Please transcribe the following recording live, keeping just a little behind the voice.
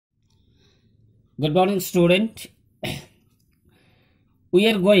Good morning, student. We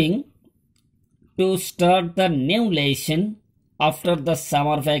are going to start the new lesson after the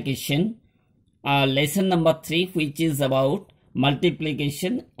summer vacation. Lesson number 3, which is about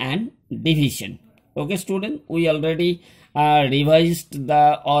multiplication and division. Okay, student, we already revised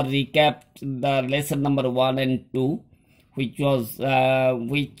or recapped the lesson number 1 and 2, which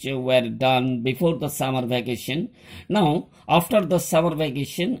were done before the summer vacation. Now, after the summer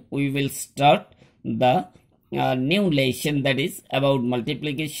vacation, we will start the new lesson, that is about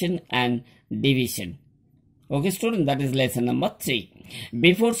multiplication and division. Okay, student, that is lesson number 3.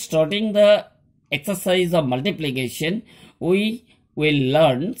 Before starting the exercise of multiplication, we will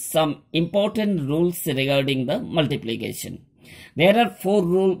learn some important rules regarding the multiplication. There are 5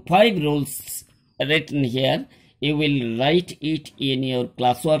 rules written here. You will write it in your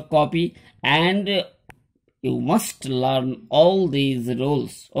classwork copy and you must learn all these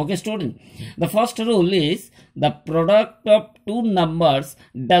rules. Okay, student. The first rule is the product of two numbers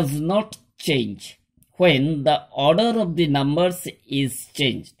does not change when the order of the numbers is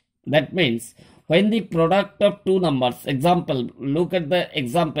changed. That means when the product of two numbers, example, look at the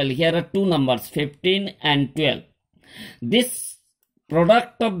example, here are two numbers 15 and 12. This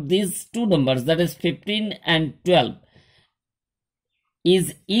product of these two numbers, that is 15 and 12,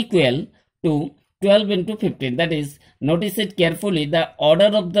 is equal to 12 into 15. That is, notice it carefully, the order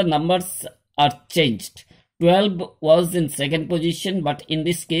of the numbers are changed. 12 was in second position, but in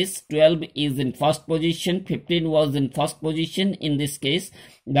this case 12 is in first position. 15 was in first position. In this case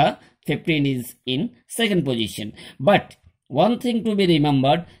the 15 is in second position. But one thing to be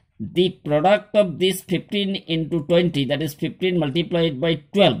remembered, the product of this 15 into 20, that is 15 multiplied by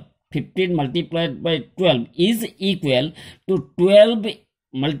 12, 15 multiplied by 12 is equal to 12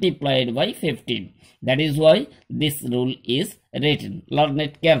 multiplied by 15. That is why this rule is written. Learn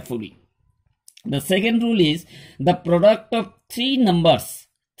it carefully. The second rule is the product of three numbers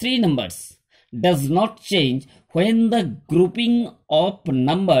does not change when the grouping of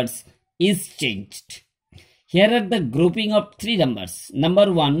numbers is changed. Here are the grouping of three numbers.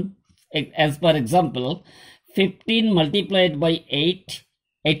 Number 1, as per example, 15 multiplied by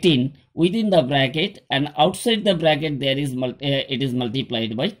 18 within the bracket, and outside the bracket there is it is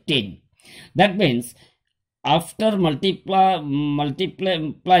multiplied by 10. That means after multiplying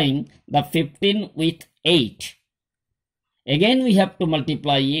the 15 with 8, again we have to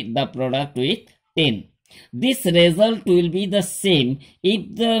multiply the product with 10. This result will be the same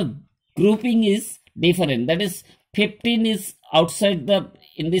if the grouping is different. That is, 15 is outside the,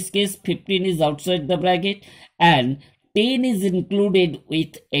 in this case 15 is outside the bracket and 10 is included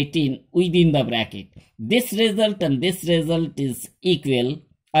with 18 within the bracket. This result and this result is equal.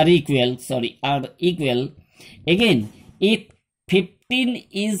 Again, if 15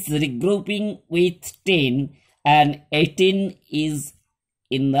 is regrouping with 10 and 18 is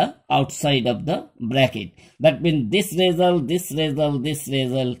in the outside of the bracket, that means this result,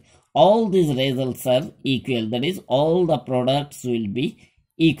 all these results are equal. That is, all the products will be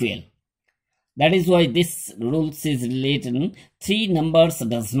equal. That is why this rules is written. Three numbers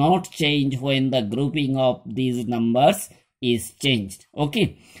does not change when the grouping of these numbers is changed.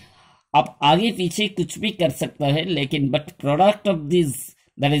 Okay. अब आगे पीछे कुछ भी कर सकता है, लेकिन but product of this,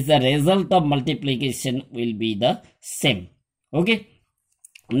 that is the result of multiplication, will be the same. Okay.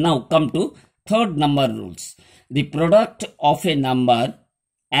 Now come to third number rules. The product of a number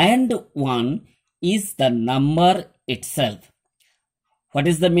and 1 is the number itself. What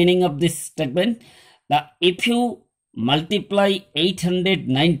is the meaning of this statement? If you multiply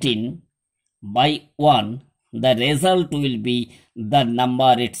 819 by 1, the result will be the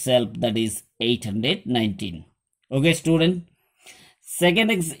number itself, that is 819. Okay, student.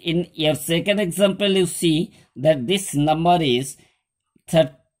 In your second example, you see that this number is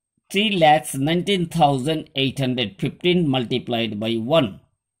 3,19,815 multiplied by 1.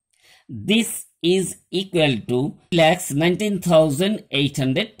 This is equal to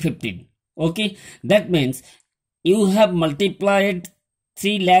 3,19,815. Okay, that means you have multiplied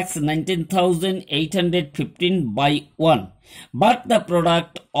 3,19,815 by 1, but the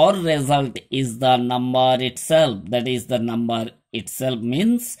product or result is the number itself. That is, the number itself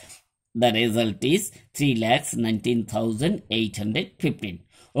means the result is 3,19,815.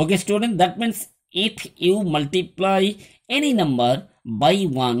 Okay, student, that means if you multiply any number by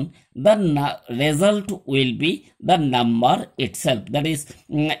 1, the result will be the number itself. That is,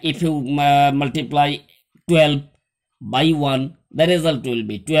 if you multiply 12 by 1, the result will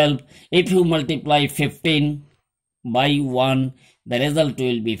be 12. If you multiply 15 by 1, the result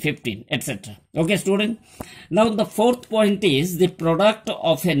will be 15, etc. Okay, student. Now the fourth point is the product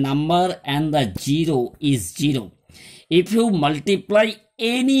of a number and the 0 is 0. If you multiply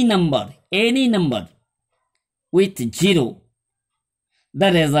any number with 0,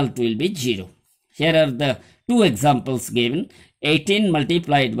 the result will be 0. Here are the two examples given. 18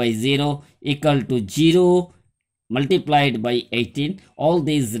 multiplied by 0 equal to 0 multiplied by 18. All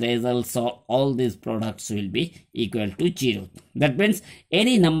these results or all these products will be equal to 0. That means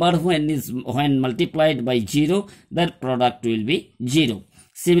any number when multiplied by 0, that product will be 0.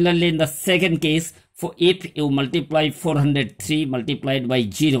 Similarly, in the second case, if you multiply 403 multiplied by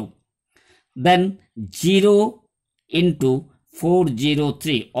 0, then 0 into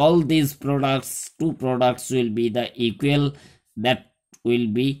 403, all these products, two products will be the equal, that will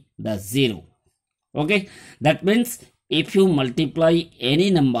be the 0. Okay, that means if you multiply any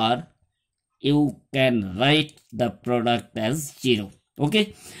number, you can write the product as 0.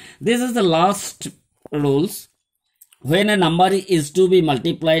 Okay, this is the last rules. When a number is to be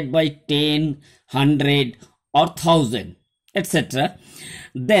multiplied by 10, 100 or 1000, etc.,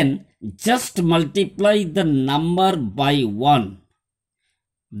 then just multiply the number by 1.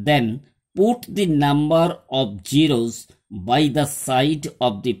 Then put the number of zeros by the side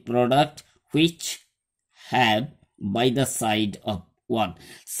of the product which have by the side of 1.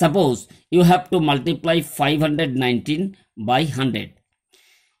 Suppose you have to multiply 519 by 100.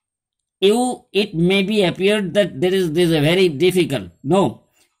 It may be appeared that this is a very difficult. No,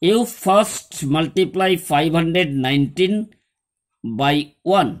 you first multiply 519 by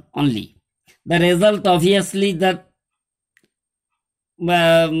 1 only. The result, obviously, the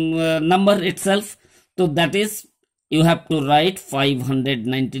number itself. So that is, you have to write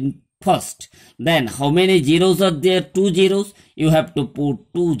 519 first. Then how many zeros are there? 2 zeros. You have to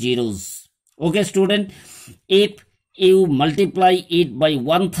put 2 zeros. Okay, student. If you multiply it by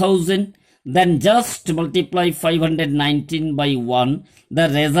 1000, then just multiply 519 by 1. The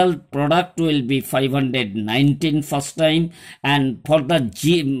result product will be 519 first time, and for the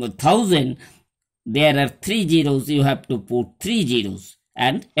 1000 there are 3 zeros, you have to put 3 zeros,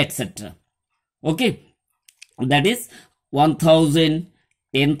 and etc. Okay, that is 1000,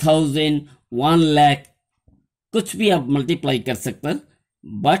 10,000, 1 lakh, कुछ भी आप multiply कर सकते,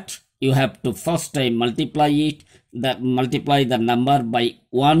 but you have to first time multiply it, multiply the number by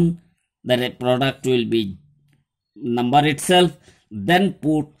 1. The product will be number itself. Then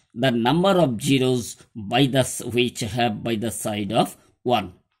put the number of zeros by the which have by the side of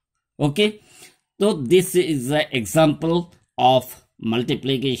 1. Okay, so this is the example of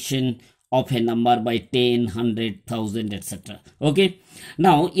multiplication of a number by 10, 100, 1000, etc. Okay,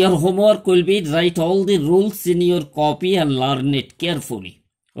 now your homework will be write all the rules in your copy and learn it carefully.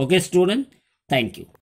 Okay, student, thank you.